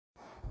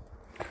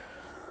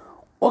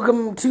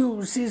Welcome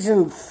to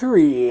season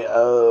 3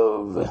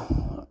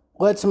 of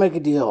Let's Make a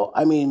Deal.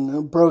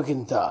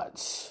 Broken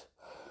Thoughts.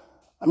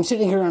 I'm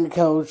sitting here on the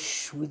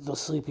couch with the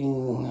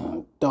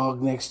sleeping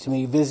dog next to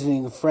me,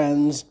 visiting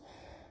friends,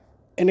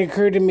 and it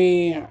occurred to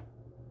me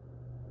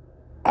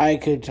I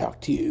could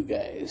talk to you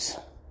guys.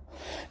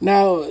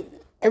 Now,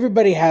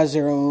 everybody has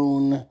their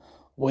own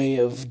way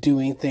of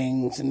doing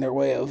things and their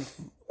way of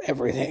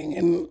everything,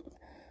 and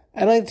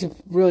I'd like to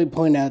really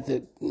point out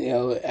that,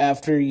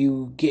 after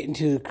you get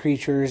into the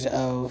creatures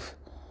of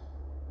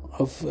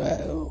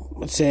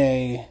let's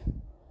say,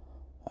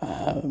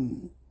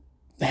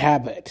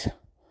 habit.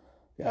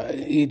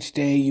 Each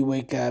day you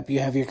wake up, you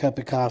have your cup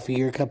of coffee,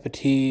 your cup of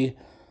tea,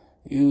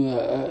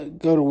 you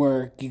go to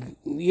work,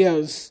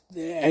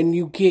 and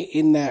you get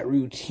in that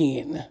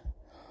routine.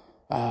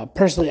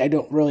 Personally, I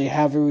don't really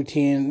have a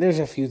routine. There's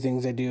a few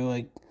things I do,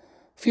 like a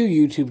few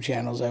YouTube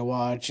channels I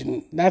watch,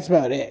 and that's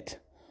about it.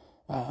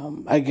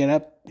 I get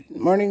up in the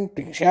morning,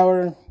 take a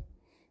shower,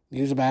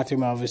 use the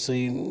bathroom,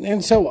 obviously,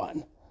 and so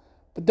on.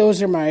 But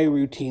those are my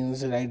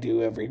routines that I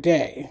do every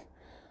day.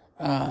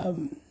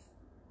 And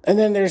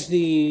then there's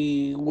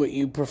what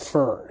you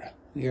prefer,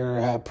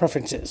 your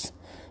preferences.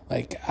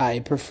 Like, I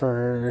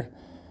prefer,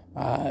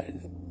 not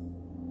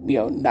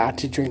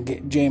to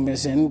drink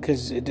Jameson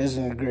because it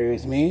doesn't agree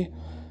with me.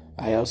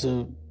 I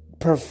also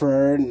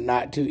prefer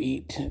not to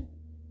eat,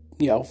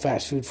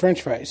 fast food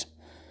French fries.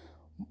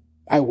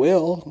 I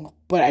will,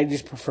 but I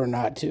just prefer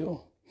not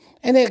to.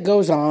 And it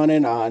goes on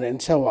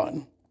and so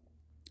on.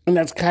 And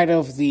that's kind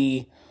of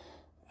the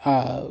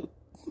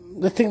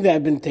thing that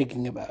I've been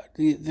thinking about.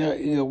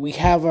 We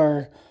have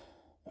our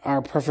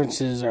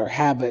preferences, our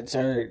habits,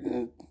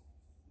 the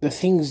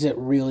things that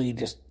really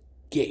just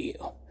get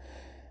you.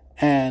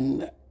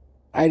 And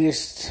I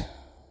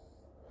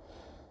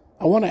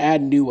want to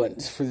add new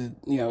ones for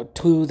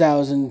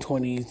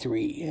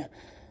 2023.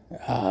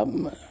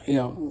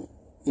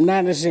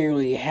 Not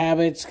necessarily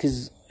habits,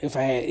 because if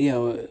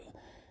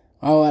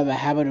I'll have a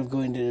habit of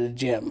going to the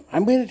gym.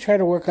 I'm going to try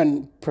to work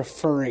on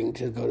preferring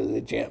to go to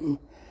the gym.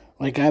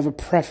 Like, I have a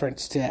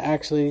preference to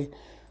an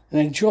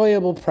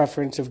enjoyable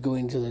preference of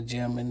going to the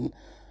gym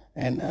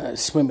and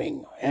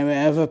swimming. And I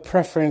have a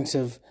preference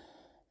of,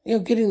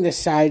 getting the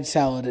side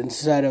salad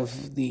instead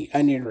of the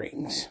onion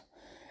rings.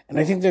 And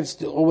I think that's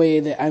the way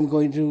that I'm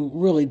going to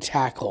really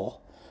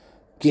tackle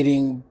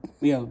going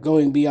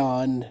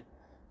beyond,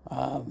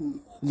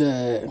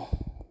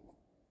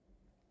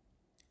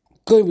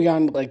 going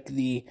beyond like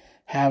the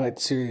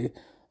habits or,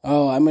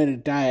 I'm going to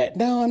diet.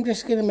 No, I'm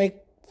just going to make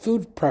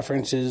food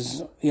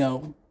preferences,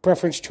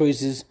 preference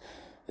choices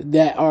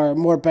that are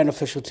more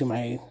beneficial to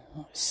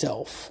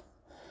myself.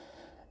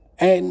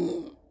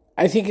 And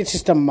I think it's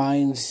just a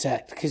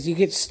mindset, because you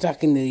get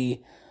stuck in you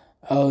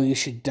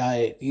should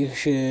diet, you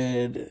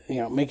should,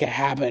 make a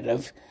habit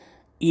of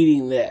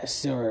eating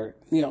this or,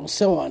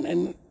 so on.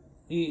 And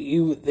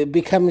it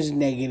becomes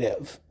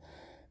negative.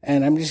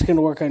 And I'm just going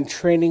to work on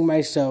training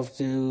myself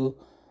to,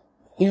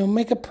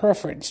 make a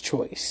preference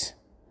choice.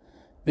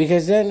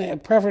 Because then a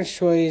preference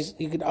choice,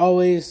 you could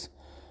always,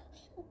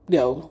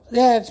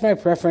 it's my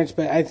preference,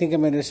 but I think I'm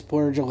going to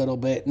splurge a little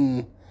bit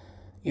and,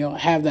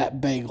 have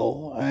that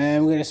bagel.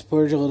 I'm going to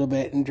splurge a little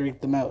bit and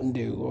drink the Mountain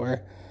Dew.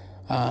 Or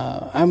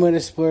I'm going to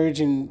splurge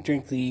and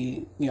drink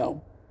the,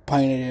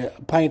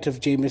 pint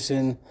of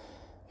Jameson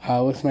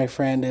with my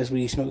friend as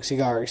we smoke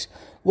cigars.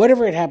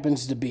 Whatever it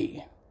happens to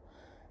be.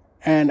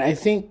 And I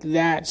think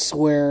that's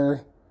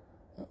where,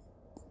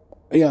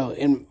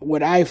 in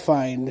what I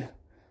find,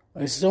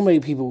 there's so many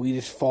people, we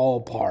just fall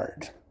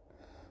apart.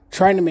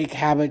 Trying to make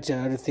habits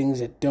out of things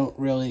that don't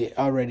really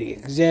already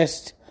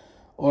exist,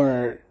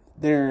 or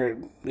they're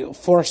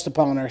forced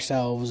upon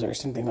ourselves or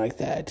something like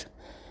that.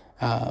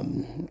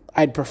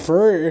 I'd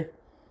prefer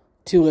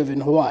to live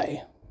in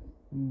Hawaii,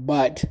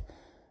 but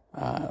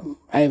I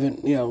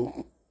haven't,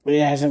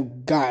 it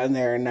hasn't gotten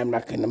there, and I'm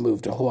not going to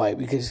move to Hawaii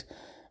because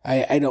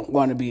I don't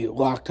want to be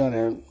locked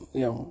on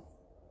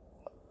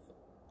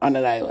on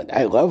an island.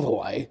 I love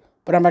Hawaii,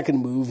 but I'm not going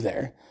to move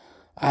there.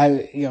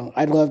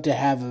 I'd love to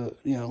have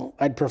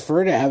I'd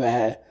prefer to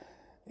have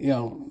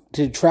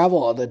to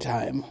travel all the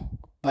time,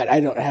 but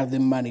I don't have the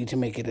money to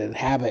make it a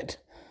habit,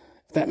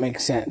 if that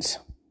makes sense.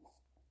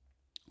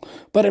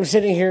 But I'm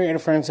sitting here at a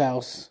friend's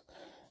house,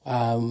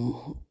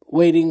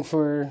 waiting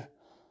for,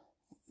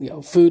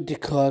 food to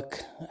cook.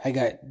 I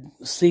got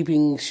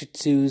sleeping Shih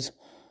Tzus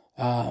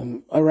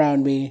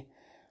around me,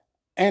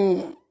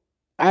 and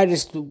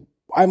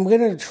I'm going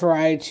to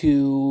try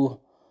to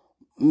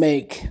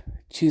make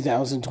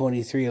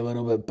 2023 a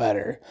little bit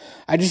better.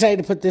 I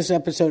decided to put this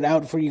episode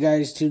out for you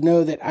guys to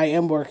know that I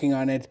am working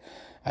on it.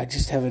 I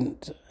just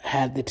haven't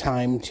had the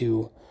time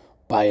to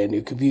buy a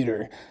new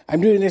computer. I'm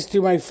doing this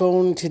through my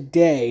phone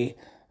today,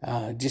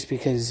 just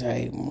because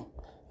I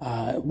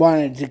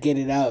wanted to get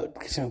it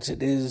out, since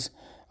it is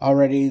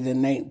already the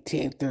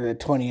 19th or the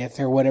 20th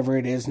or whatever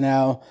it is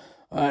now.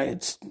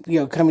 It's,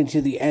 coming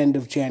to the end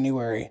of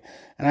January.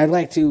 And I'd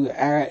like to,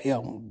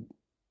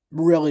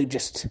 really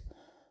just,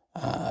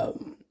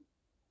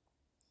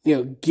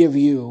 give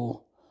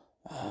you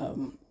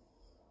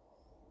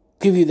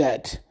give you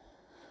that,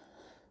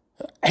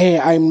 hey,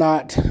 I'm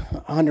not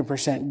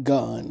 100%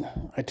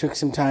 gone. I took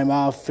some time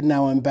off, and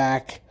now I'm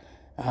back.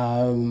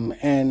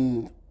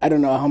 And I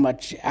don't know how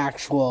much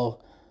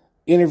actual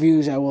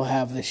interviews I will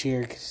have this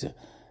year, because,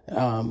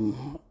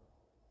 well,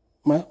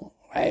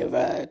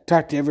 I've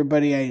talked to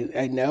everybody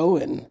I know,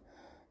 and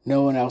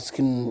no one else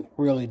can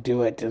really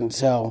do it. And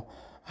so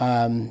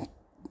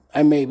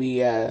I may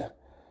be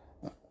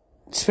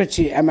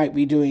switching. I might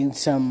be doing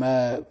some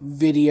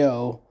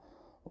video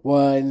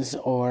ones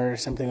or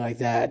something like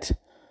that.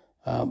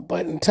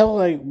 But until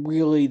I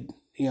really,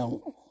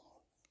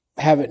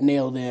 have it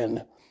nailed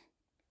in,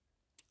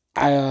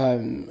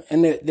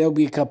 there'll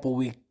be a couple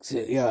weeks.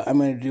 I'm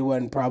going to do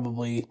one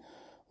probably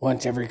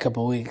once every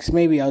couple weeks.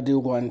 Maybe I'll do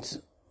one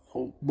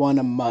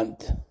a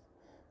month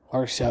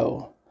or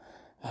so.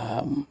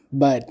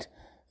 But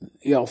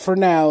for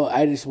now,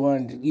 I just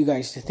wanted you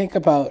guys to think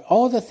about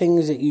all the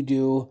things that you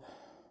do,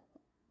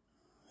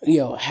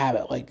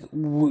 habit. Like,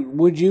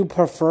 would you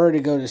prefer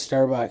to go to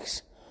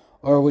Starbucks,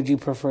 or would you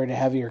prefer to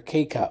have your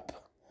K-Cup?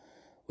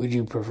 Would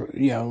you prefer,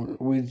 you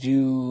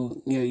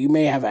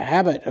may have a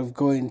habit of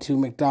going to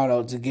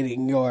McDonald's and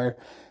getting your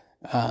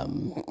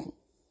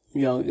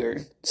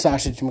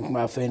sausage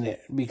McMuffin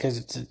because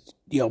it's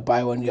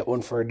buy one, get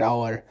one for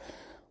 $1.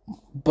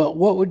 But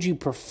what would you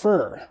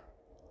prefer?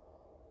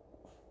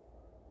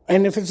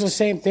 And if it's the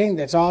same thing,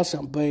 that's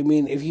awesome. But I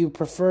mean, if you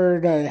prefer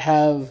to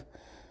have,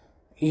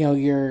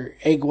 your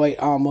egg white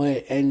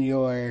omelet and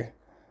your,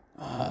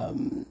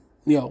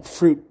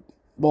 fruit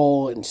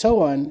bowl and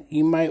so on,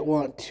 you might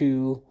want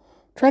to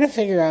try to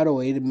figure out a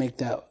way to make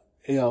that,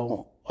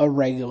 a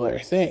regular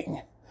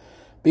thing.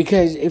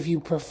 Because if you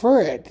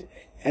prefer it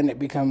and it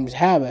becomes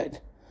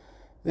habit,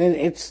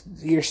 then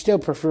you're still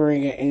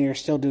preferring it and you're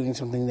still doing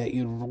something that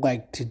you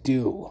like to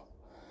do.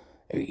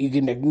 You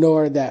can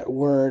ignore that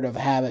word of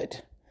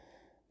habit,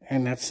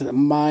 and that's the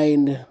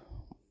mind.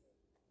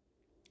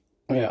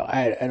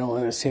 I don't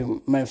want to say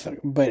mind,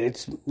 but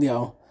it's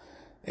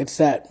it's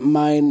that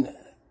mind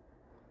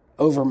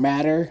over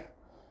matter.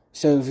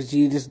 So if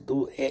you just,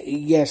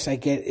 yes, I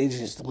get it's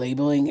just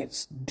labeling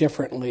it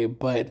differently,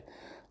 but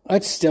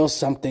it's still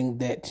something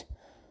that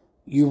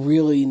you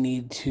really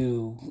need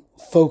to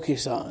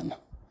focus on,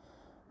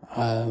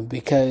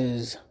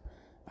 because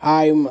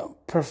I'm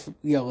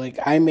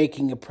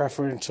making a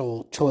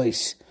preferential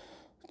choice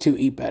to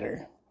eat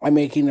better. I'm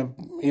making a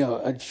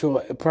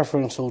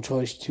preferential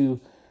choice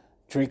to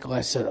drink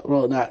less soda.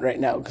 Well, not right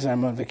now because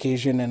I'm on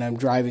vacation and I'm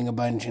driving a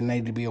bunch and I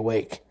need to be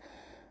awake.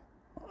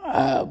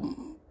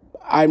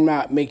 I'm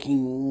not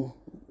making,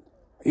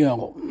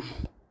 all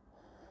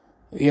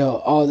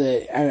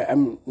the.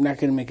 I'm not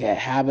going to make a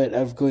habit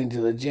of going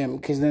to the gym,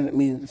 because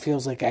then it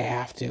feels like I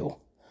have to.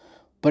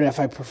 But if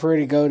I prefer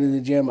to go to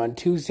the gym on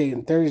Tuesday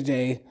and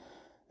Thursday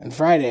and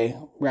Friday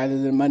rather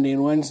than Monday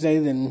and Wednesday,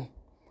 then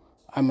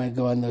I'm going to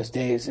go on those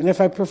days. And if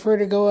I prefer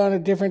to go on a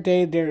different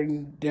day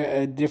during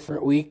a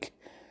different week,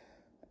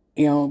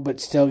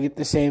 but still get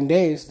the same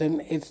days,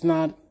 then it's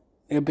not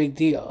a big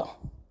deal.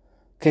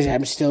 Because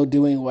I'm still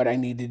doing what I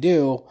need to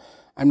do.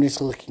 I'm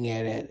just looking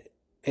at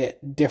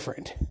it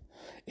different.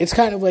 It's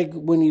kind of like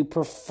when you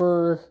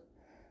prefer,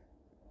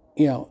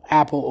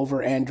 Apple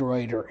over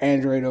Android or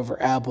Android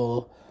over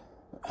Apple.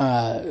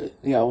 A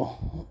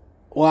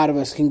lot of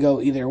us can go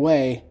either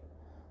way.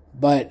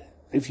 But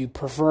if you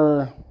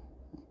prefer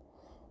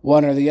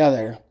one or the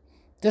other,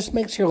 this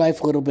makes your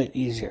life a little bit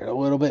easier, a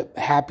little bit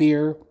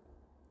happier,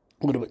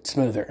 a little bit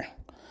smoother.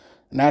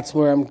 And that's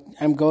where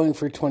I'm going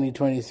for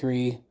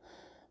 2023.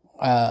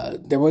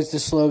 There was the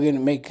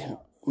slogan, "Make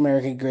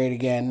America Great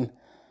Again."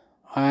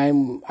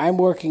 I'm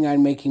working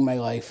on making my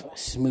life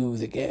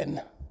smooth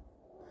again.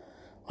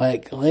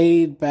 Like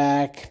laid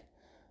back,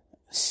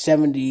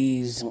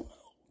 70s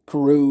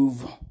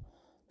groove,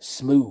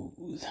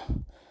 smooth.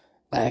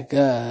 Like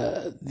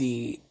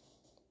the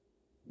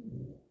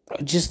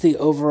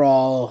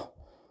overall,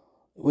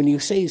 when you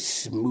say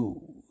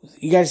smooth,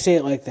 you gotta say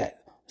it like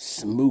that.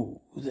 Smooth.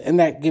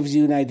 And that gives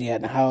you an idea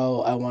on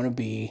how I want to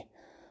be,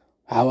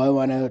 how I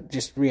want to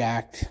just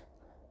react,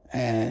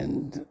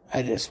 and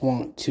I just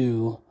want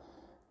to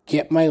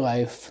get my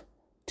life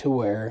to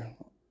where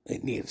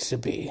it needs to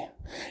be.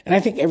 And I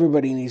think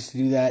everybody needs to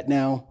do that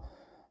now.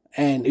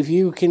 And if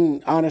you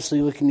can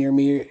honestly look in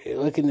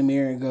the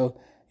mirror and go,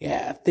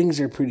 yeah,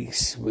 things are pretty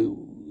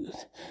smooth,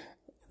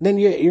 then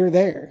you're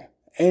there.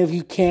 And if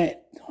you can't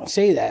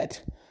say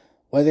that,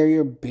 whether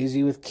you're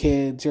busy with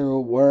kids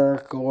or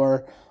work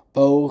or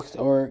both,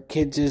 or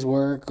kids is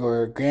work,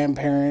 or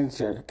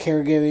grandparents, or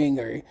caregiving,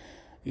 or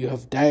you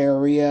have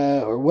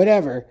diarrhea, or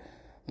whatever,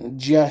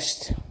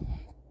 just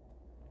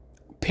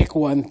pick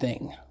one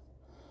thing.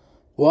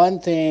 One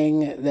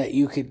thing that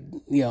you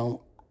could,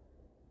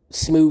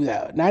 smooth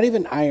out. Not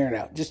even iron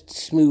out, just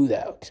smooth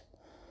out.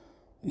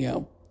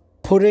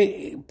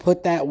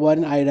 Put that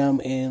one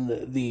item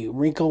in the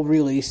wrinkle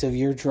release of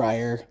your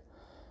dryer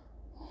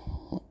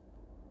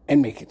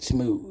and make it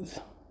smooth.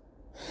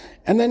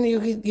 And then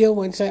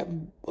once that,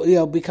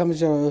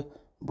 becomes a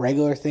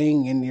regular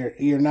thing, and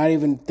you're not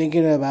even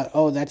thinking about,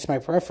 oh, that's my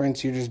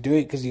preference. You're just doing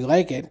it because you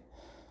like it.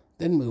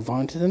 Then move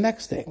on to the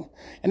next thing.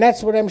 And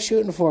that's what I'm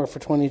shooting for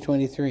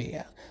 2023.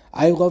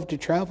 I love to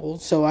travel,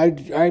 so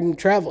I'm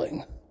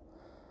traveling.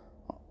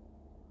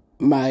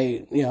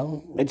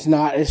 It's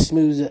not as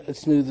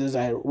smooth as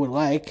I would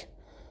like,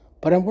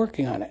 but I'm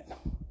working on it.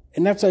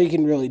 And that's all you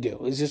can really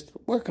do, is just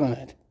work on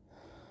it.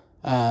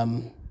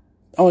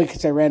 Only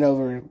because I ran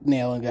over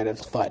Nail and got a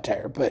flat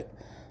tire, but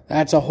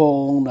that's a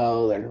whole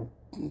nother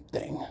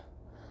thing.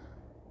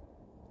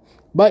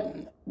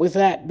 But with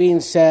that being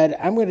said,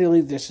 I'm going to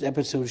leave this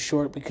episode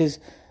short because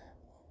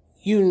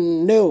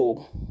things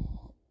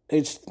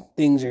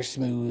are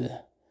smooth.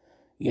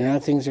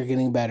 Things are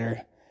getting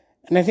better.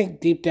 And I think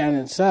deep down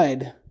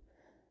inside,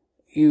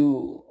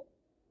 you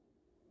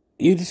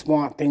just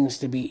want things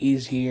to be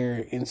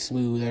easier and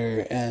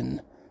smoother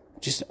and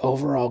just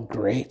overall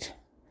great.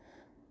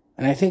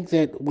 And I think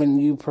that when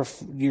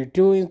you're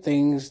doing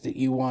things that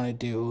you want to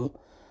do,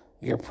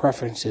 your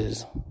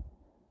preferences,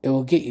 it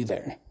will get you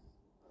there.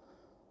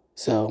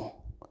 So,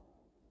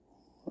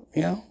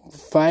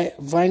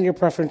 find your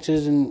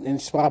preferences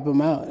and swap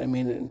them out. I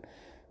mean,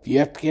 if you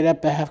have to get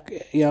up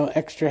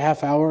extra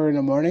half hour in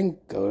the morning,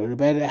 go to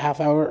bed a half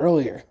hour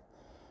earlier.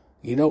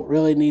 You don't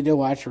really need to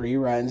watch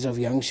reruns of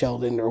Young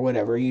Sheldon or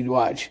whatever you'd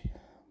watch.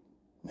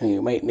 And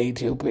you might need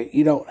to, but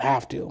you don't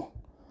have to.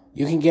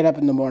 You can get up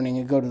in the morning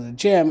and go to the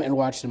gym and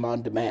watch them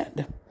on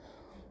demand.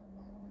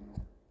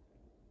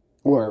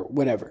 Or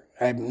whatever.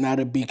 I'm not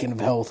a beacon of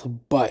health,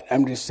 but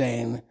I'm just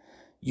saying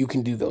you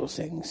can do those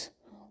things.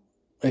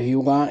 If you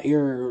want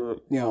your,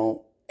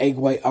 egg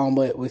white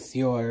omelet with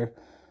your,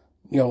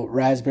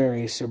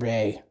 raspberry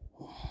sorbet,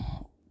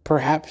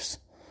 perhaps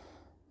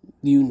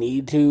you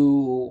need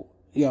to,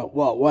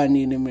 you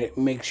need to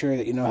make sure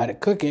that you know how to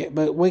cook it,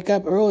 but wake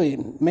up early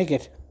and make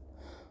it.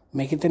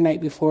 Make it the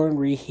night before and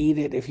reheat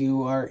it if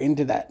you are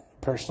into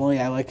that. Personally,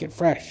 I like it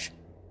fresh.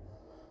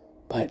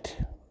 But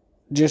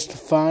just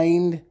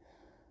find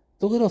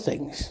the little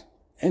things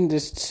and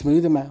just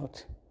smooth them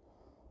out.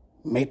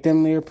 Make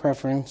them your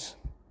preference.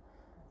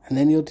 And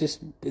then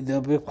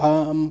they'll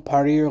become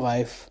part of your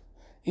life.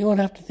 You won't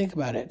have to think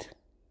about it.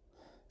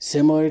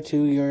 Similar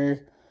to your,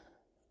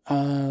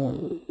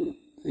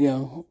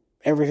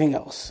 everything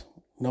else.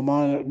 No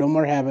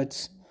more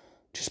habits,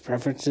 just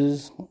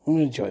preferences and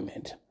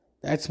enjoyment.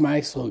 That's my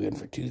slogan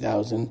for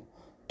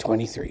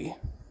 2023.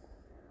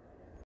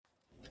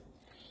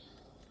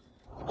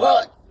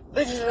 Well,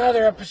 this is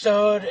another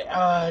episode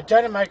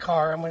done in my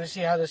car. I'm going to see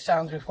how this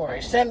sounds before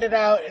I send it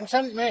out. And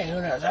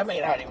who knows, I may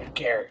not even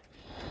care.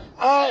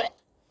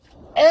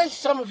 As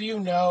some of you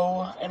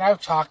know, and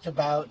I've talked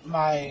about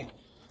my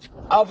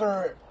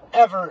ever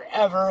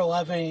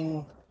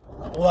loving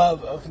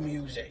love of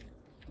music.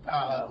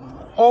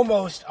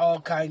 Almost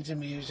all kinds of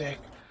music.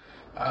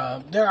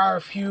 There are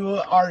a few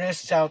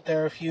artists out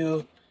there, a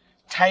few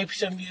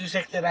types of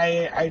music that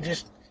I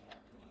just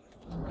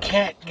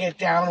can't get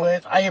down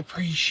with. I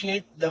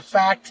appreciate the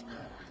fact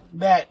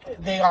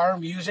that they are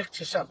music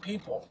to some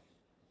people.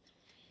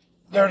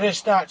 They're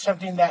just not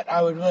something that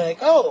I would be like,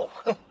 oh,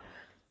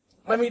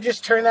 let me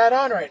just turn that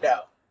on right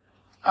now.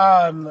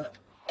 And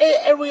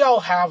we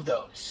all have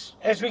those.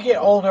 As we get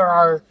older,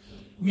 our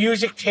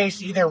music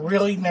taste either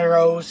really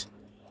narrows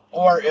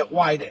or it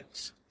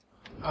widens.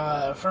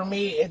 For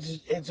me,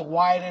 it's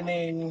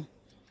widening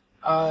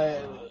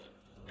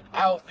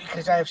out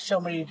because I have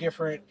so many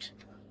different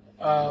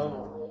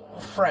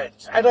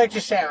friends. I'd like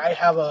to say I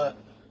have a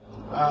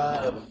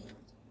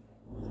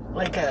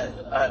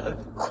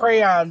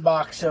crayon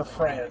box of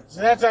friends.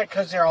 And that's not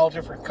because they're all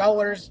different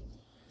colors,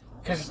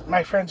 because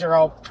my friends are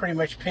all pretty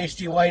much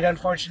pasty white,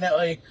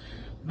 unfortunately.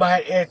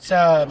 But it's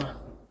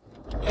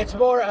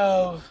more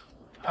of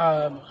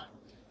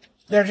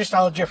they're just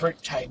all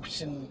different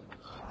types, and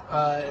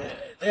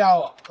they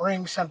all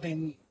bring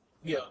something,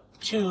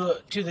 to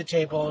the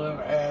table,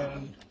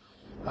 and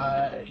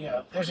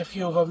there's a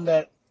few of them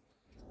that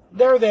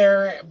they're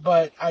there,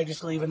 but I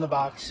just leave in the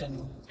box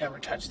and never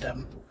touch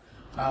them,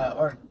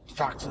 or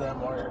talk to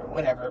them, or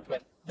whatever.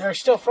 But they're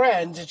still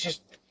friends. It's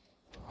just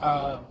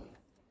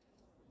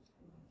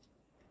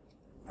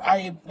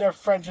they're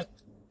friends with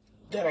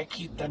that I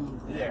keep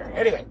them there.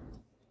 Anyway,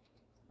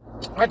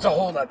 that's a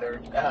whole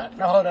other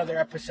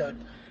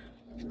episode.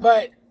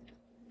 But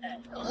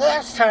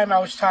last time I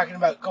was talking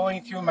about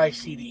going through my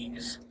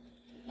CDs,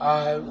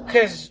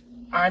 because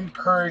I'm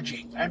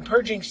purging. I'm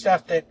purging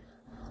stuff that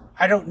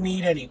I don't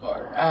need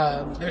anymore.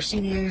 There's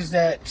CDs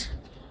that,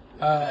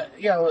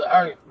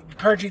 are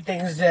purging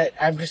things that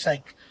I'm just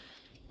like,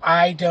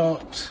 I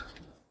don't,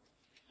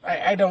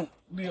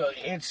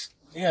 it's,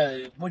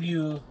 when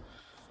you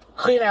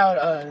clean out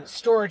a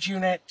storage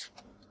unit,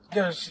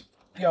 there's,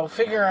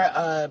 figure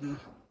out,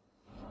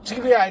 to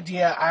give you an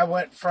idea, I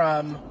went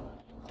from,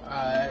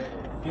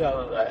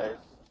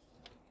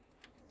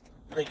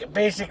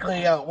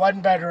 basically a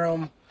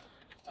one-bedroom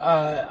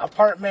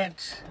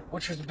apartment,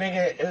 which was as big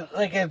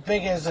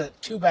as a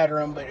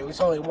two-bedroom, but it was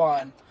only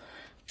one,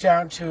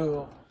 down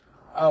to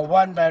a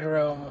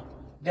one-bedroom,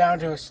 down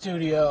to a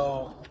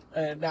studio,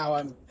 and now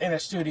I'm in a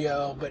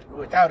studio, but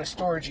without a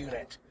storage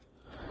unit.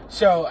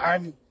 So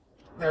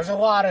there's a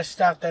lot of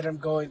stuff that I'm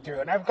going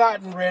through, and I've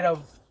gotten rid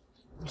of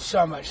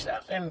so much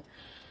stuff. And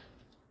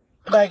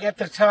like at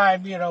the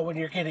time, when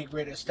you're getting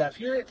rid of stuff,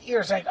 you're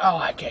just like, oh,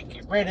 I can't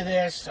get rid of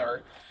this,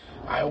 or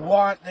I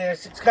want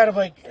this. It's kind of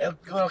like a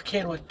little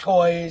kid with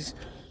toys.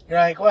 You're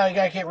like, well, you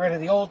gotta get rid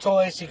of the old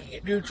toys so you can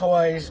get new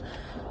toys.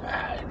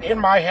 In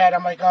my head,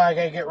 I'm like, oh, I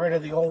gotta get rid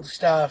of the old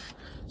stuff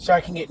so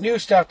I can get new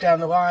stuff down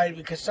the line,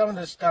 because some of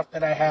the stuff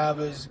that I have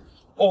is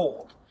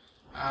old.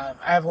 I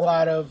have a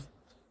lot of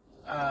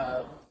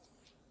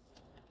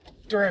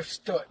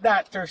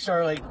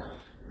like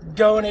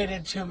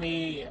donated to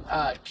me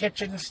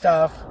kitchen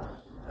stuff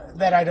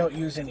that I don't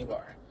use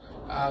anymore,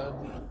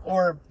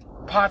 or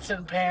pots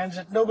and pans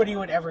that nobody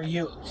would ever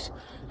use.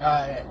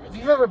 If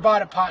you've ever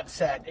bought a pot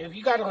set, if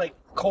you got to like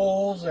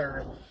Kohl's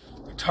or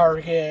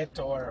Target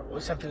or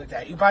something like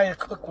that, you buy a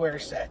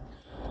cookware set,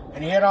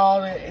 and you get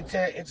all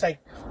it's like,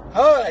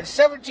 oh, it's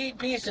 17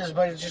 pieces,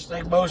 but it's just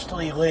like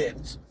mostly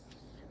lids,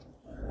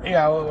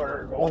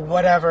 or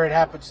whatever it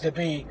happens to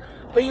be.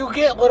 But you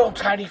get little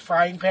tiny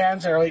frying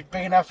pans that are like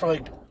big enough for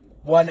like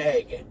one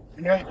egg.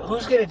 And you're like,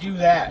 who's gonna do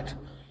that?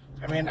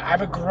 I mean,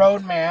 I'm a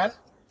grown man.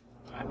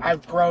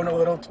 I've grown a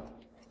little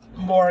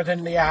more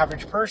than the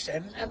average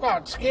person. I'm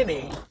not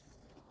skinny.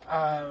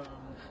 I'm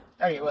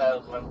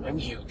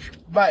huge.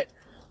 But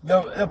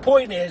the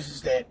point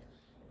is that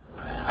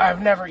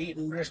I've never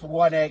eaten just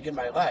one egg in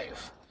my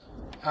life.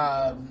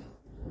 I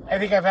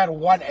think I've had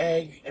one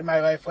egg in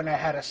my life when I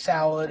had a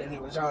salad, and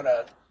it was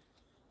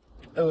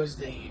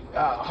the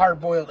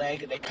hard-boiled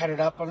egg, and they cut it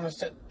up on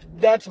the.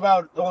 That's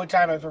about the only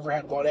time I've ever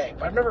had one egg.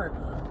 But I've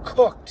never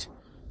cooked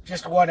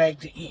just one egg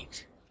to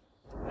eat.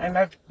 And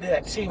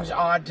that seems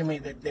odd to me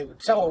that they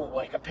would sell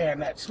like a pan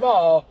that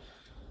small,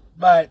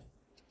 but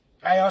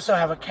I also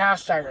have a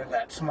cast iron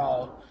that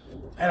small,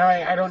 and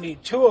I don't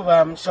need two of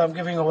them, so I'm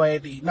giving away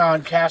the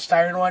non-cast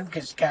iron one,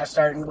 because cast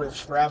iron lives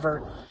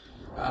forever.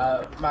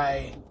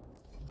 My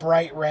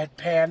bright red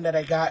pan that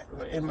I got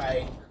in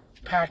my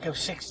pack of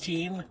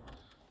 16,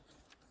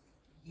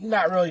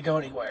 not really go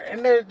anywhere.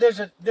 And there's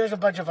a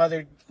bunch of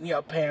other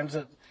pans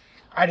that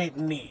I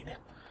didn't need.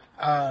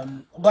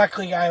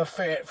 Luckily, I have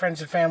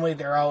friends and family.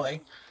 They're all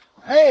like,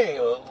 "Hey,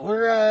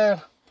 we're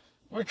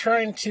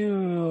trying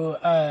to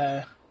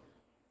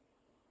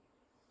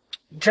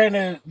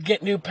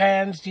get new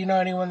pans. Do you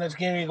know anyone that's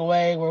giving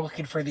away? We're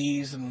looking for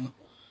these." And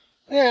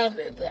yeah,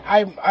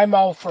 I'm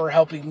all for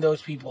helping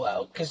those people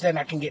out, because then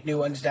I can get new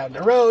ones down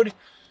the road,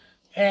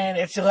 and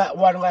it's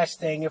one less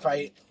thing if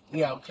I,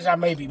 because I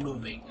may be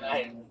moving.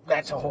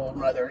 That's a whole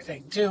other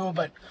thing too,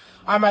 but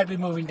I might be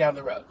moving down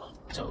the road,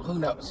 so who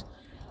knows.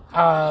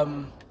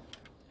 So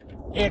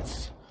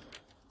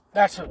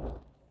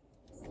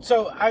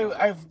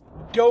I've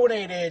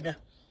donated,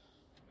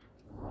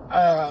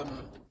 I'd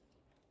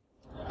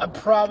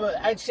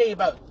say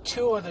about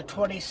 2 of the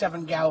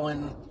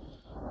 27-gallon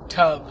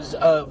tubs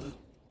of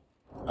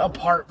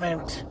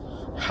apartment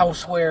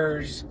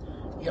housewares,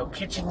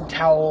 kitchen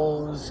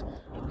towels,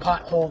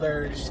 pot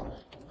holders,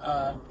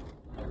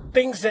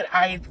 things that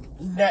I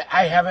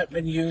haven't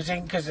been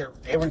using because they're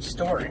in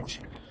storage.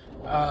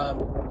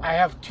 I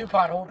have 2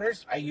 pot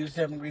holders. I use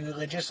them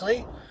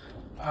religiously.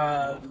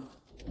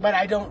 But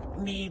I don't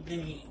need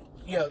the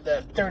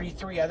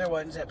 33 other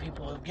ones that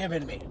people have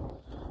given me.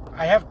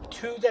 I have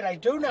 2 that I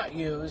do not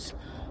use,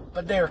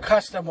 but they're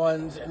custom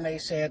ones, and they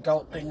say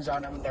adult things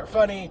on them, and they're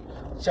funny.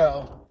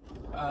 So,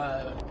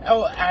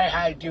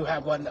 I do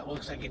have one that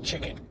looks like a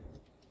chicken.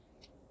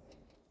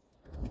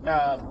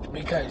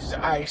 Because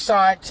I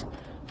saw it,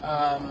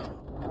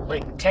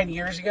 like 10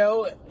 years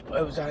ago. It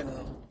was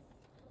on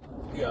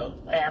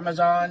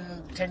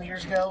Amazon 10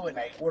 years ago, and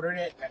I ordered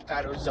it, and I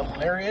thought it was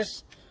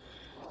hilarious,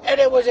 and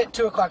it was at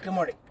 2 o'clock in the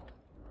morning,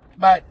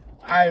 but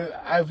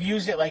I've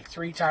used it like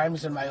 3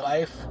 times in my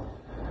life,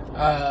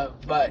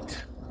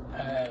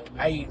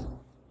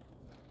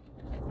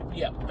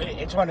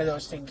 it's one of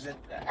those things that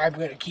I'm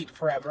going to keep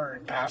forever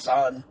and pass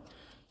on,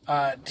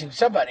 to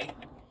somebody's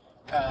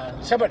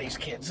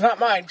kids, not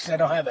mine, because I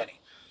don't have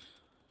any.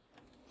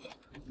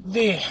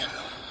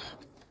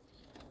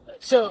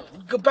 So,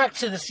 go back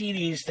to the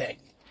CDs thing.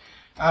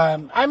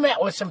 I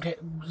met with some a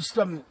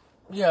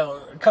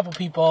couple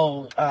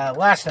people,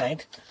 last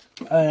night,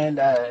 and,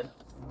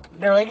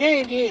 they're like,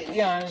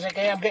 hey, I was like,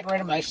 hey, I'm getting rid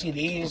of my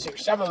CDs, or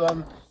some of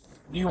them,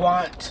 do you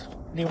want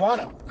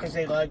them? Because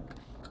they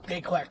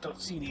collect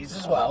CDs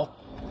as well.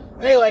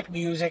 They like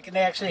music, and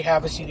they actually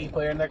have a CD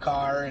player in their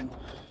car, and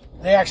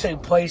they actually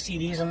play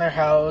CDs in their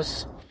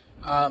house,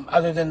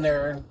 other than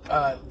their,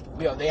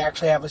 they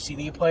actually have a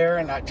CD player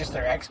and not just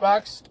their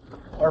Xbox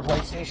or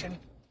PlayStation.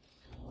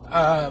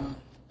 And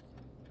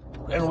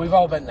we've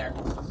all been there.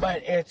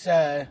 But it's,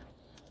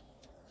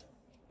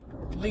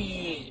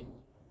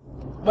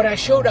 when I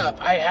showed up,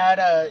 I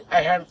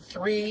had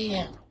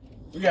 3,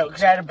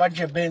 because I had a bunch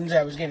of bins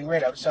I was getting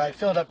rid of, so I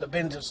filled up the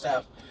bins of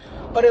stuff.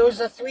 But it was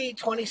the 3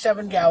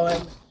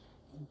 27-gallon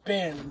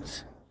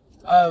bins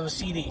of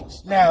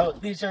CDs. Now,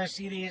 these are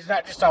CDs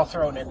not just all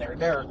thrown in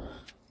there.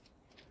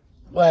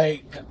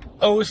 like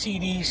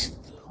OCDs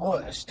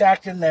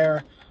stacked in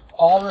there.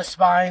 All the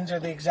spines are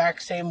the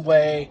exact same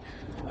way.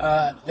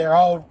 They're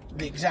all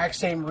the exact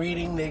same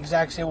reading, the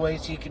exact same way,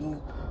 so you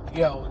can,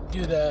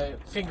 do the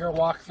finger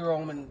walk through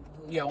them and,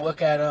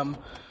 look at them.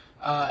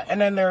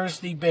 And then there's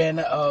the bin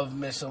of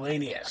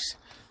miscellaneous.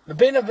 The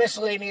bin of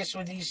miscellaneous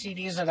with these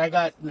CDs that I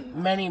got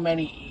many,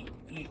 many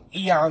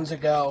eons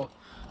ago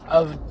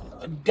of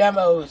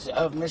demos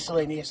of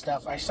miscellaneous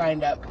stuff. I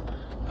signed up.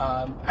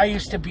 I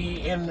used to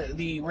be in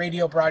the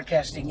radio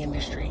broadcasting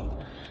industry.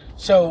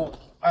 So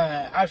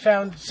I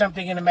found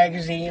something in a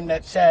magazine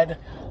that said,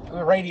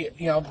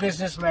 radio,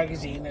 business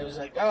magazine. It was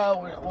like,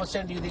 oh, we'll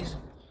send you these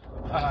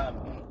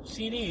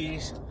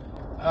CDs,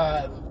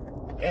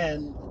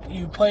 and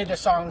you play the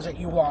songs that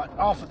you want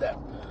off of them.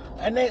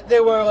 And they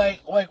were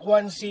like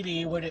one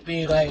CD would it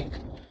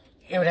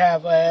would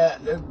have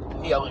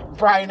like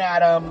Bryan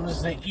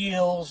Adams, the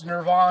Eels,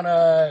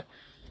 Nirvana,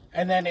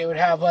 and then it would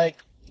have like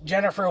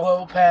Jennifer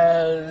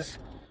Lopez,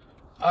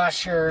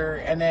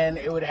 Usher, and then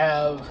it would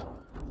have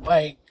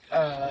like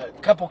a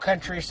couple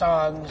country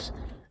songs,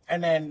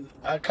 and then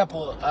a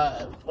couple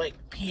like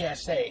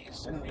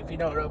PSAs. And if you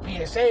don't know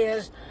what PSA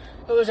is,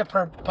 it was a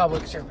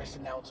public service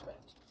announcement.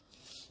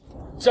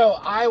 So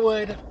I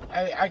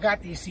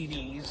got these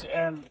CDs,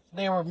 and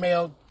they were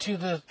mailed to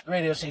the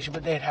radio station,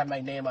 but they'd have my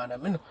name on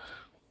them. And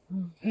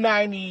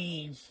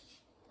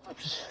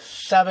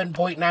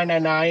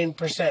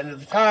 97.999% of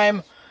the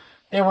time,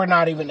 they were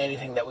not even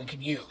anything that we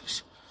could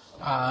use.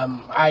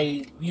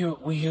 We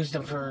used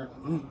them for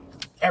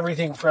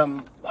everything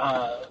from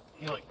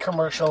like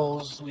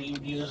commercials. We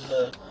would use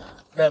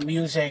the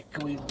music,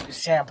 we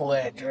sample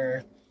it,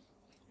 or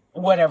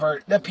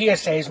whatever. The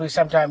PSAs we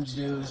sometimes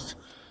used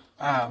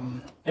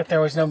if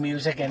there was no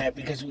music in it,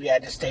 because we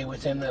had to stay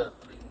within the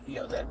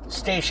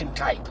station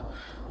type,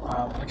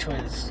 which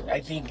was,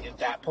 I think at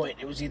that point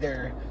it was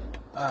either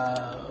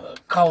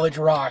college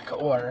rock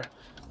or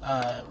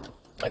I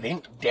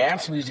think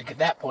dance music at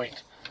that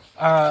point,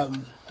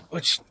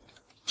 which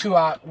two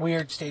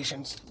weird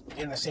stations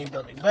in the same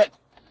building, but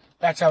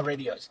that's how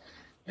radios.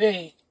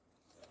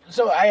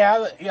 So I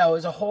have, it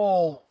was a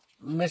whole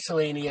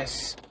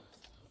miscellaneous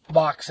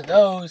box of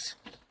those,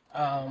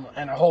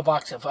 and a whole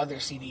box of other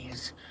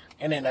CDs,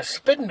 and then a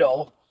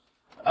spindle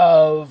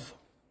of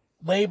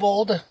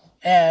labeled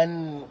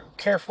and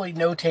carefully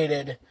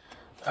notated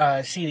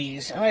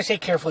CDs. And when I say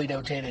carefully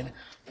notated,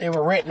 they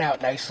were written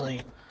out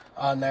nicely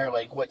on there,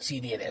 like what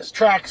CD it is.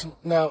 Tracks are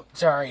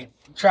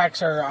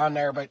on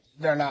there, but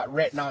they're not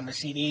written on the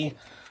CD.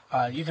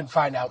 You can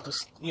find out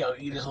this,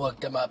 you just look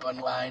them up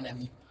online,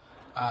 and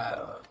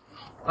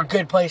a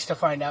good place to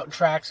find out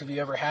tracks if you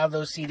ever have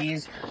those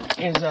CDs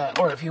is,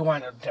 or if you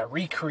want to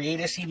recreate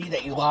a CD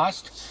that you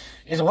lost,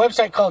 is a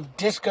website called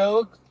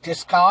Discogs.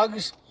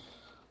 Discogs.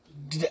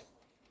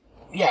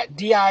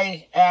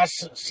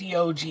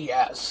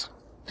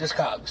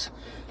 Discogs.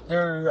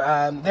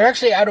 They're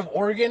actually out of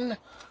Oregon.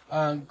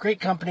 Great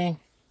company.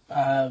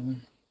 But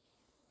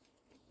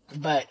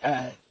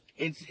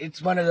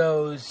it's one of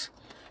those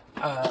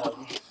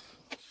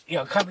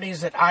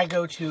companies that I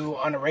go to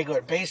on a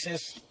regular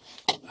basis,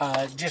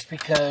 just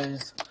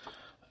because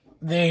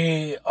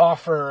they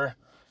offer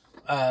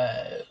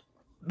the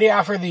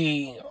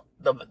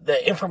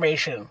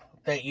information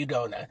that you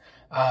don't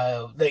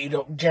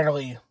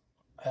generally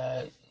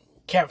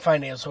can't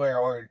find elsewhere,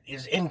 or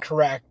is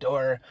incorrect,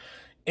 or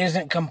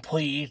isn't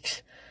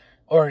complete,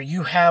 or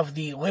you have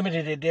the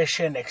limited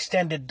edition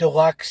extended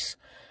deluxe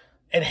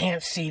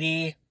enhanced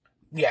CD.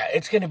 Yeah,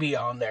 it's going to be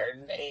on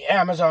there.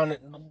 Amazon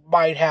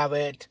might have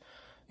it,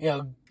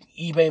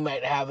 eBay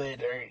might have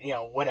it, or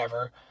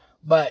whatever.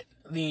 But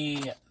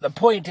the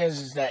point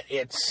is that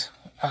it's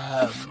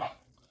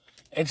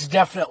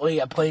definitely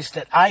a place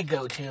that I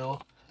go to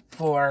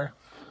for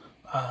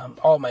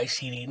all my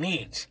CD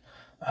needs,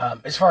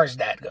 as far as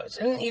that goes.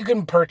 And you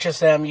can purchase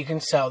them, you can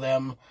sell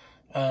them,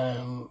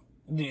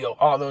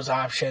 all those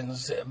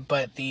options.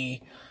 But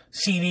the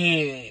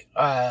CD,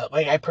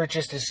 I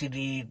purchased a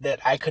CD that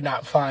I could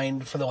not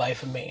find for the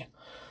life of me.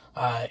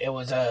 It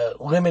was a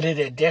limited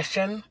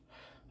edition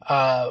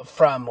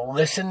from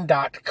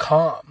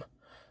Listen.com.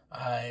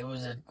 It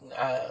was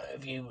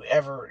if you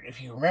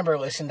remember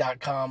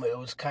Listen.com, it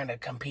was kind of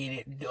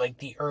competed like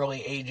the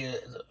early ages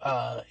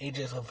of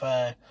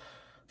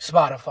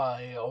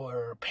Spotify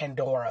or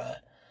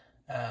Pandora.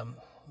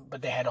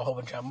 But they had a whole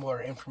bunch of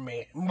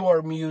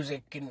more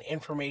music and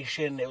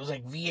information. It was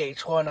like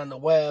VH1 on the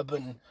web,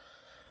 and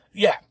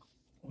yeah.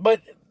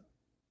 But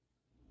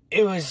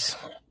it was,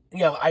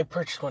 I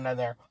purchased one on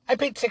there. I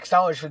paid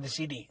 $6 for the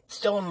CD,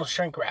 still in the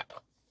shrink wrap.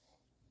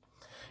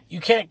 You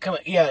can't go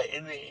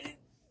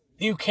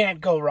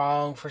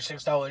wrong for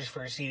 $6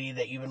 for a CD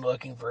that you've been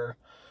looking for,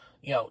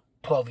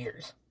 12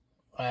 years.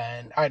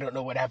 And I don't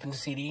know what happened to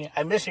CD.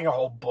 I'm missing a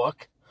whole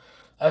book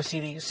of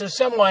CDs. So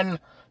someone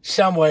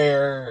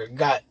somewhere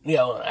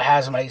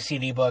has my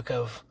CD book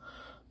of,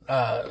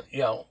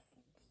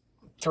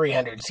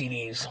 300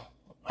 CDs.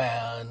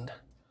 And,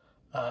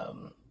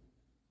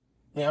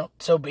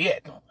 so be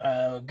it.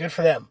 Good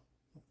for them.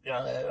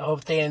 I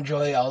hope they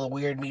enjoy all the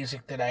weird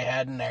music that I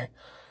had in there.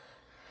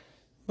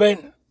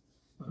 But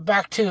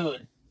back to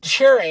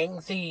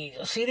sharing the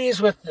CDs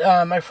with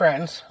my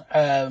friends.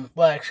 Well,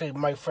 actually,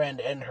 my friend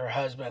and her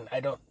husband. I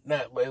don't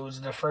know. It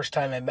was the first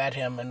time I met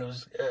him, and it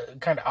was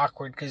kind of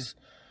awkward because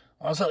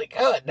I was like,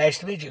 "Oh, nice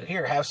to meet you.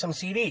 Here, have some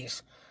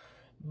CDs."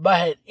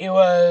 But it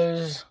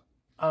was,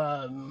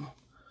 I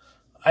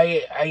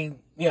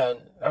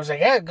was like,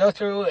 "Yeah, go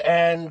through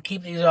and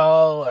keep these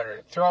all,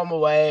 or throw them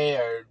away,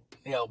 or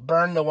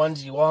burn the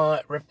ones you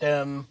want, rip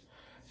them,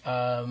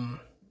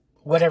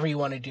 whatever you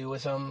want to do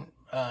with them,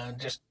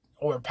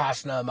 or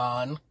passing them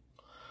on,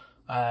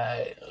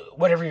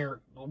 whatever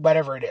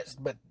it is.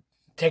 But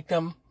take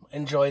them,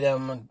 enjoy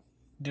them, and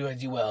do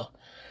as you will."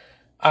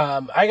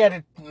 I got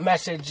a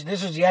message.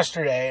 This was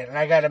yesterday, and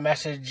I got a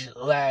message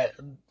that.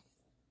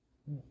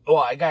 Well,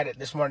 I got it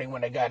this morning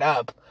when I got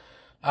up,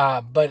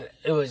 but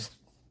it was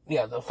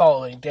the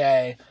following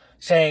day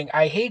saying,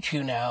 "I hate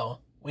you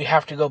now. We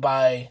have to go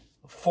buy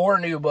 4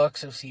 new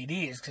books of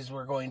CDs because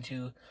we're going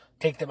to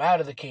take them out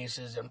of the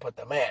cases and put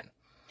them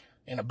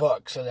in a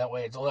book, so that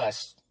way it's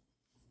less,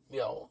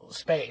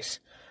 space."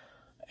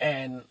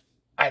 And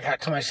I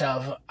thought to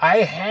myself,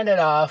 I handed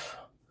off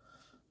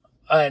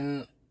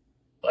a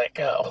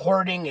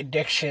hoarding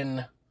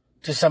addiction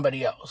to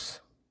somebody else.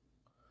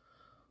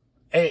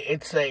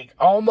 It's like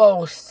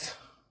almost,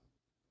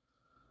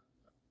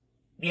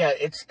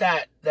 it's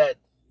that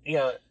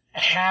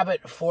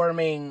habit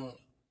forming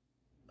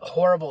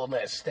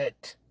horribleness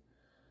that,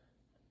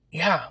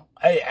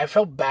 I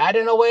felt bad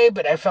in a way,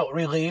 but I felt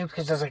relieved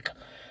because I was like,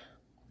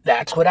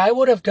 that's what I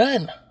would have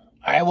done.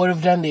 I would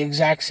have done the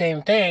exact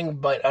same thing,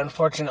 but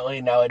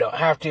unfortunately now I don't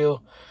have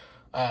to.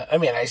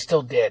 I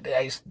still did.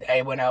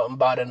 I went out and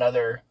bought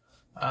another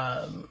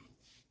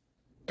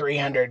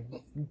 300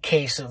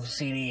 case of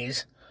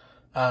CDs,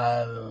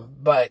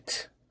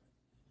 but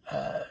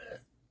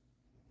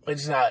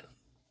it's not,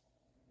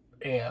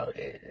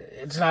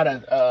 it's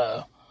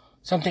not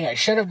something I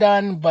should have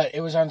done, but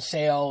it was on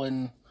sale,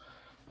 and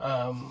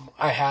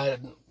I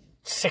had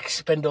 6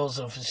 spindles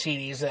of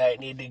CDs that I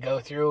needed to go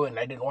through, and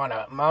I didn't want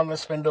to mount the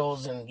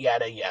spindles, and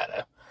yada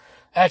yada.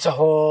 That's a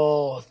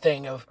whole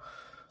thing of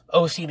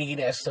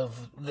OCD-ness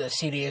of the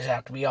CDs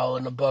have to be all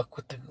in the book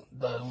with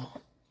the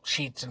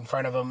sheets in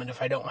front of them, and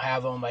if I don't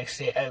have them, I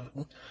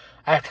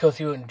have to go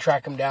through and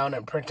track them down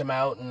and print them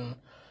out,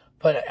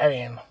 but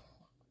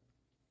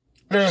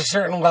there's a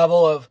certain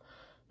level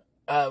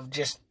of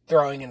just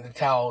throwing in the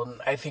towel, and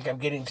I think I'm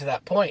getting to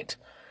that point.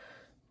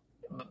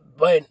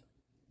 But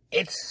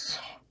it's,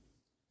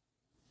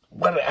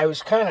 what I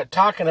was kind of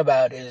talking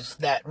about is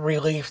that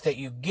relief that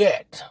you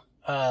get.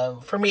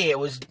 For me, it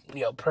was,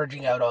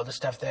 purging out all the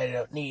stuff that I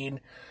don't need,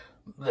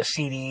 the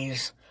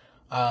CDs,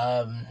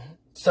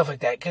 stuff like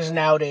that. Because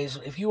nowadays,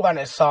 if you want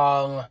a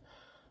song,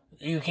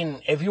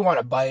 if you want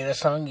to buy a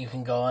song, you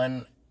can go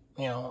on,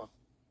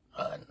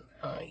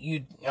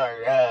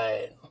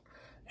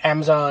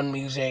 Amazon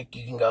Music,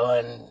 you can go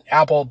on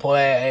Apple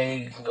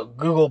Play, you can go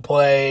Google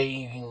Play,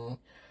 you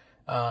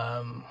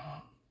can,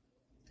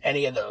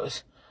 any of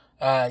those.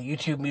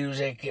 YouTube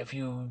Music, if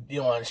you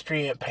want to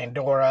stream it,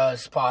 Pandora,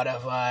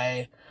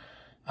 Spotify.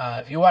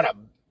 If you want to,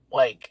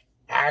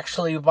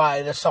 actually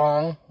buy the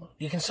song,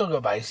 you can still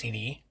go buy a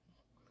CD.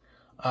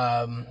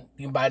 You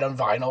can buy it on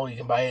vinyl, you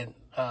can buy it,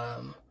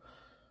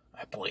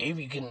 I believe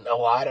a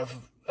lot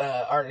of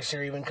artists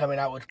are even coming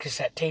out with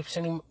cassette tapes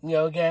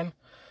again.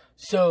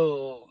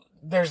 So,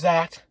 there's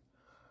that.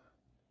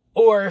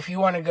 Or if you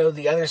want to go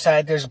the other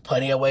side, there's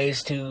plenty of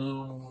ways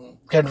to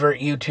convert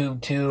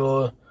YouTube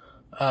to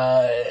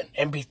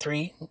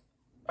MP3.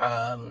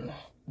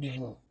 You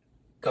can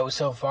go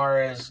so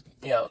far as,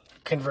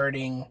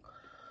 converting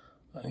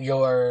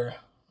your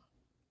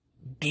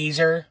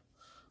Deezer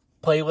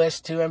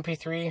playlist to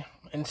MP3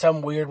 in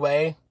some weird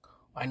way.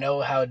 I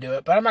know how to do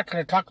it, but I'm not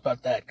going to talk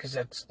about that because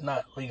that's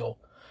not legal.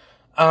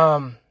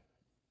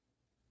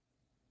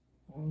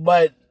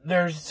 But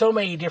there's so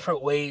many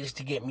different ways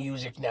to get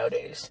music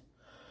nowadays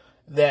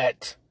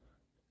that,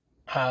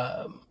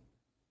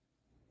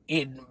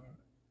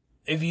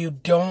 if you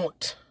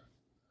don't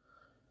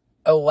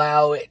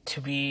allow it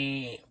to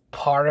be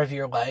part of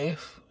your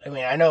life,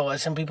 I know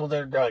some people,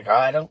 they're like, oh,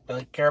 I don't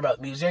really care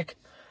about music.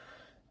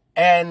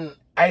 And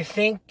I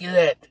think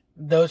that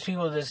those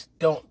people just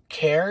don't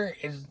care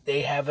is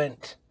they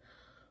haven't,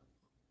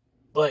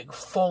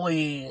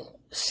 fully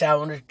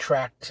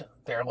soundtracked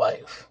their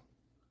life.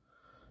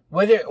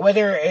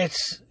 Whether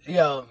it's,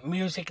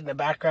 music in the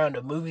background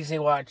of movies they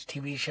watch,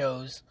 TV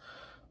shows,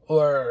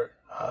 or,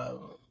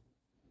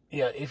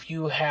 if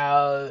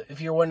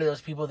you're one of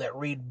those people that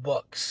read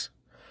books.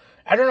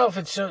 I don't know if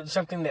it's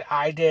something that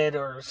I did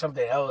or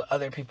something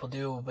other people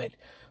do, but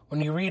when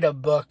you read a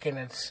book and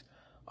it's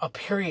a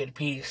period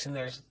piece and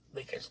there's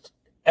an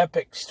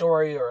epic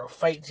story or a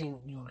fight scene,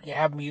 you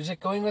have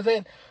music going with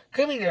it.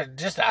 Could be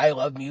just that I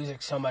love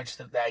music so much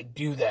that I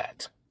do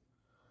that.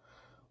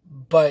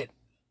 But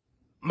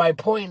my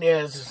point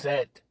is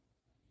that,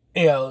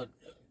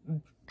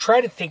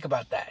 try to think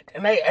about that.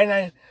 And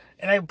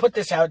and I put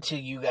this out to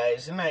you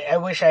guys, and I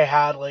wish I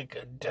had like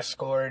a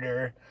Discord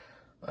or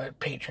a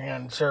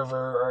Patreon server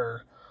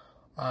or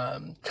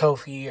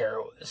Ko-fi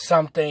or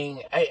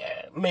something.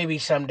 Maybe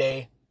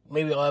someday,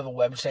 maybe I'll have a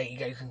website you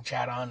guys can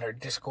chat on, or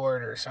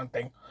Discord or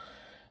something.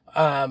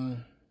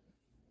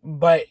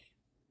 But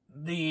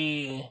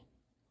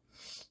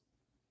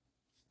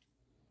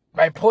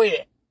my point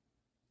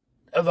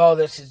of all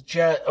this is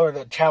just, or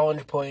the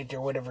challenge point,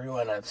 or whatever you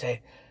want to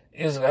say,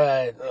 is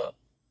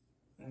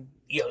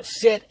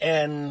sit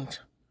and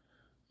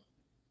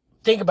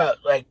think about,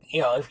 like,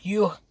 if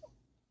you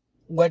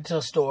went to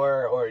a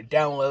store or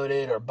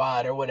downloaded or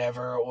bought or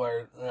whatever,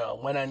 or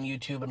went on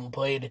YouTube and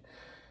played,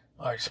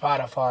 or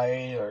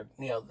Spotify, or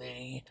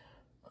the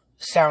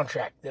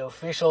soundtrack, the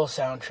official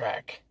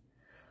soundtrack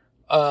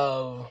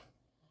of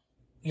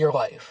your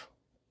life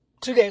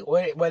today,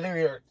 whether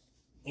you're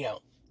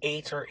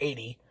 8 or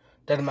 80,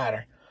 doesn't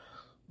matter,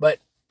 but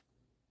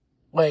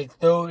like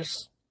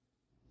those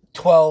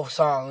 12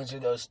 songs or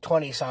those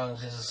 20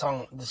 songs, is a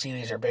song, the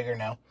CDs are bigger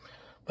now,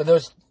 but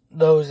those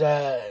 12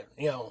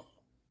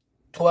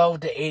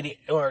 to 80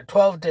 or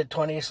 12 to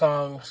 20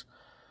 songs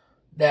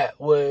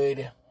that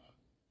would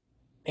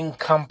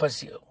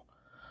encompass you.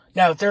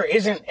 Now, if there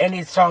isn't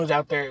any songs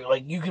out there,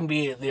 like, you can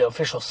be the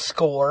official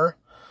score,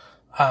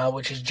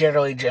 which is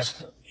generally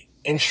just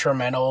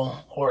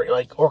instrumental or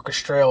like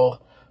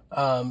orchestral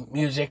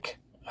music,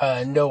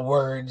 no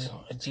words.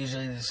 It's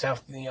usually the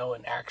stuff,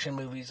 in action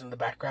movies in the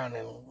background,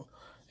 and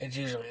it's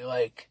usually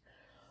like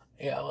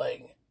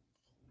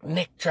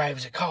Nick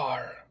drives a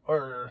car,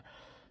 or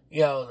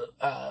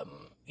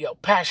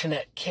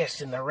passionate kiss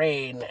in the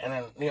rain,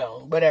 and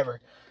whatever.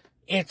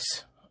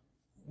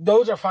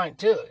 Those are fine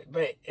too,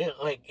 but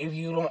if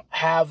you don't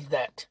have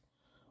that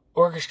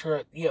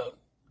orchestra,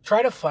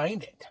 try to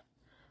find it.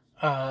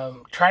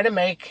 Try to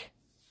make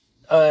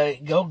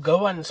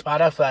go on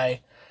Spotify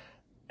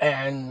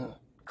and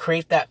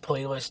create that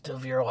playlist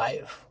of your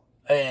life.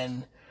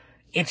 And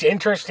it's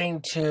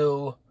interesting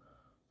to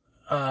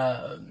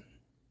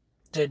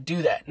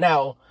do that.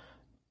 Now,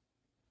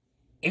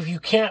 if you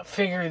can't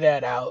figure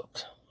that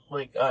out,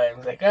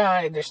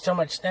 there's so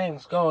much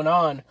things going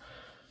on,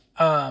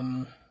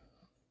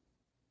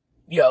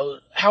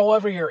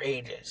 however your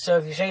age is. So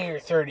if you say you're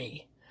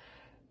 30,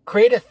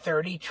 create a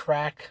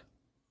 30-track,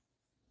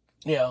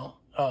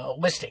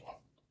 listing.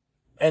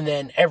 And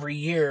then every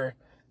year,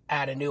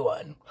 add a new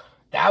one.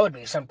 That would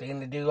be something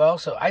to do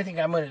also. I think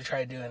I'm going to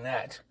try doing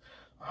that.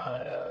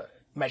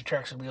 My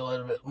tracks will be a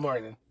little bit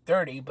more than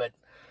 30, but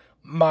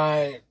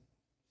I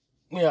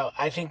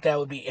think that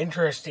would be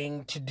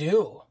interesting to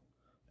do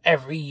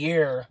every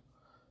year.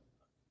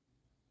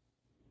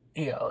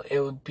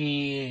 It would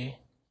be,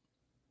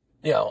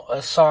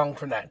 a song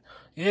from that.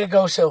 You could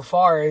go so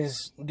far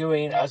as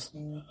doing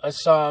a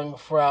song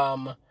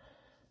from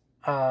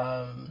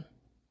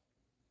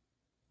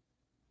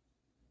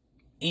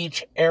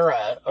each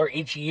era or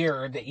each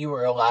year that you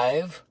were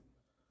alive.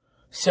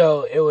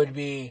 So it would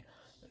be,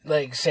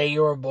 like, say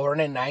you were born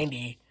in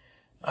 90,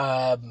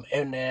 and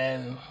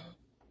then,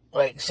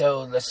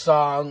 so the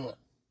song,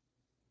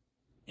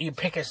 you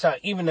pick a song,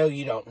 even though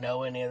you don't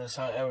know any of the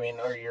song,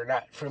 or you're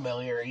not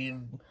familiar,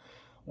 you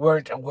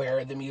weren't aware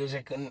of the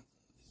music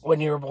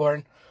when you were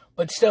born,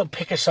 but still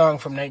pick a song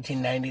from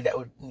 1990 that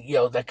would,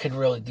 that could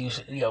really do,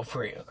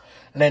 for you.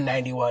 And then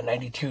 91,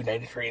 92,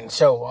 93, and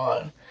so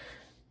on.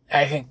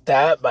 I think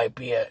that might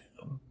be a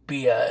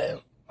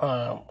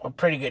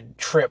pretty good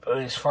trip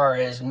as far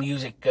as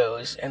music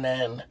goes. And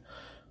then,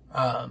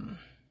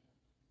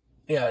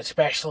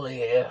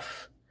 especially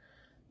if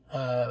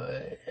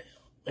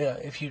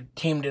you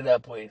teamed it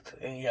up with,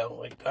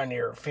 on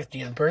your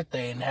 50th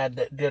birthday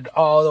and did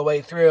all the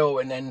way through,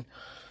 and then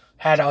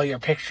had all your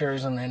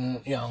pictures, and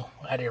then,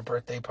 had your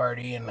birthday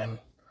party, and then,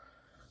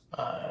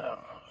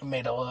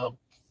 made a little,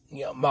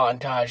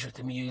 montage with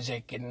the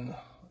music and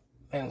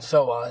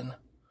so on.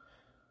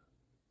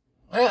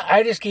 Well,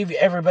 I just gave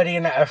everybody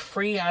a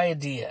free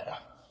idea,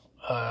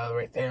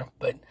 right there,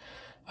 but,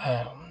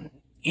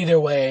 either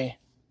way,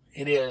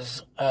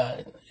 it's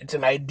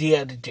an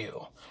idea to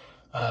do.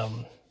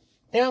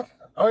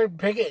 Or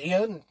pick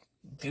it,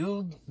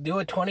 do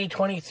a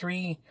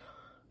 2023,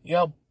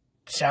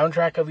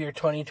 soundtrack of your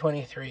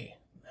 2023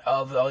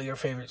 of all your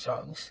favorite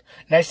songs.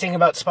 Nice thing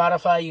about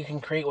Spotify, you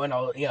can create one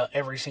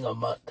every single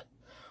month.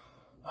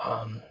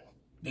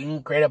 You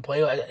can create a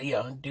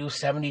playlist, do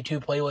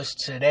 72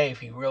 playlists a day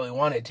if you really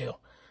wanted to.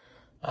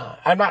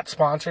 I'm not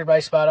sponsored by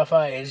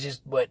Spotify. It's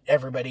just what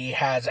everybody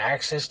has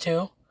access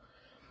to.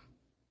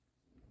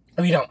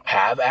 If you don't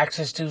have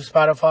access to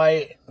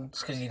Spotify,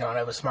 it's because you don't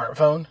have a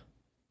smartphone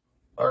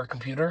or a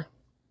computer.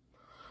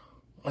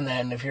 And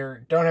then if you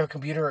don't have a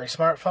computer or a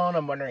smartphone,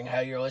 I'm wondering how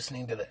you're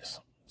listening to this.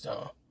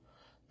 So,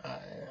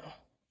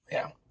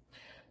 yeah.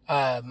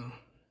 I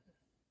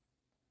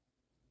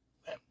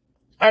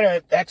know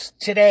that's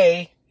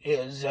today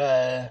is,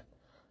 or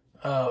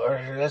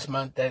this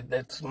month,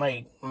 that's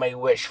my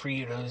wish for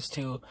you is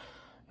to,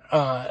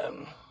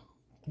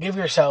 give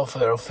yourself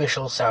an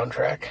official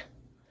soundtrack.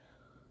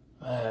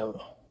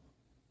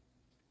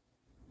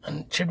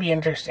 And it should be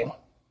interesting.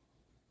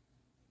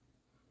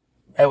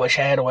 I wish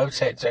I had a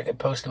website so I could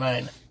post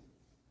mine.